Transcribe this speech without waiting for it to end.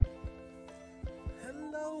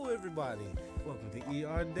everybody. Welcome to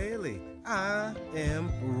ER Daily. I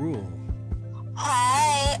am Rule.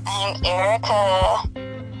 Hi, I'm Erica.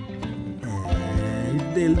 And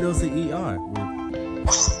your daily dose of ER.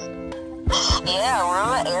 Yeah,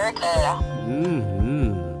 Rule Erica.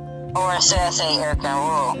 Or should I say Erica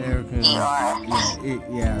and Rule? Erica.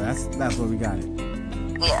 ER. That's what we got it.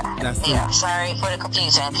 Yeah. Sorry for the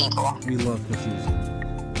confusion, people. We love confusion.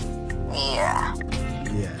 Yeah.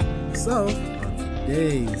 So, on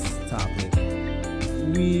today's topic,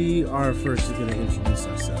 we are first going to introduce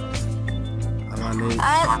ourselves. My name.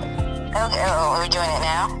 Okay, we're doing it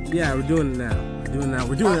now? Yeah, we're doing it now.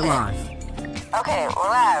 We're doing it live. Okay, we're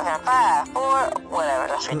live in 5, 4, whatever,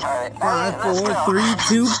 that's retarded. 5, Let's 4, go. 3,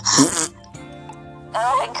 2.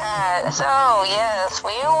 Oh my god. So, yes,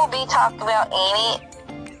 we will be talking about any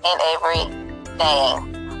and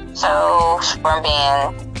everything. So, from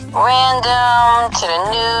being random to the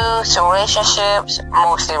news to relationships,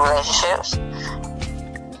 mostly relationships.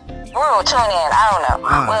 Rule, tune in. I don't know.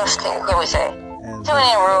 What else can we say? Tune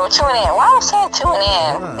in, Rule. Tune in. Why am I saying tune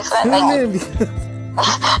in? It's not tune like in.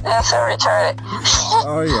 that's so retarded.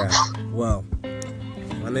 Oh yeah. Well,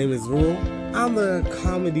 my name is Rule. I'm the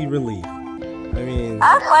comedy relief.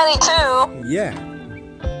 I'm funny too. Yeah.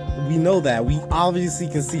 We know that. We obviously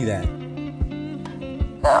can see that.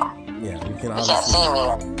 No. Yeah, we can You can't see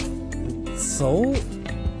me.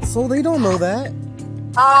 So they don't know that.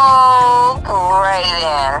 Oh, great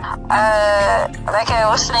then. Like I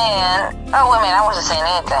was saying. Oh, wait a minute. I wasn't saying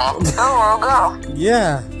anything. Go, Rule, go.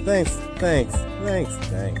 Yeah. Thanks.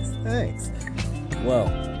 Well,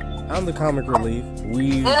 I'm the comic relief.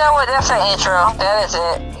 You know what? That's our intro. That is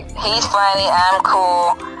it. He's funny. I'm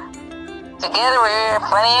cool. Together we're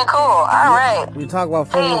funny and cool. All right. We talk about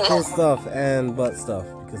funny and cool stuff and butt stuff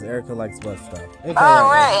because Erica likes butt stuff. All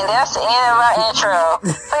right, and that's the end of our intro.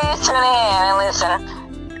 Please tune in and listen.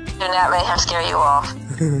 Do not let him scare you off.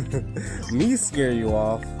 Me scare you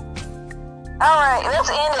off? All right, let's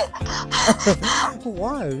end it.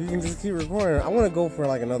 Why? We can just keep recording. I want to go for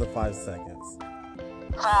like another 5 seconds.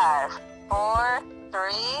 5, 4,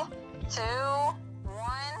 3, 2,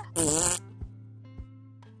 1.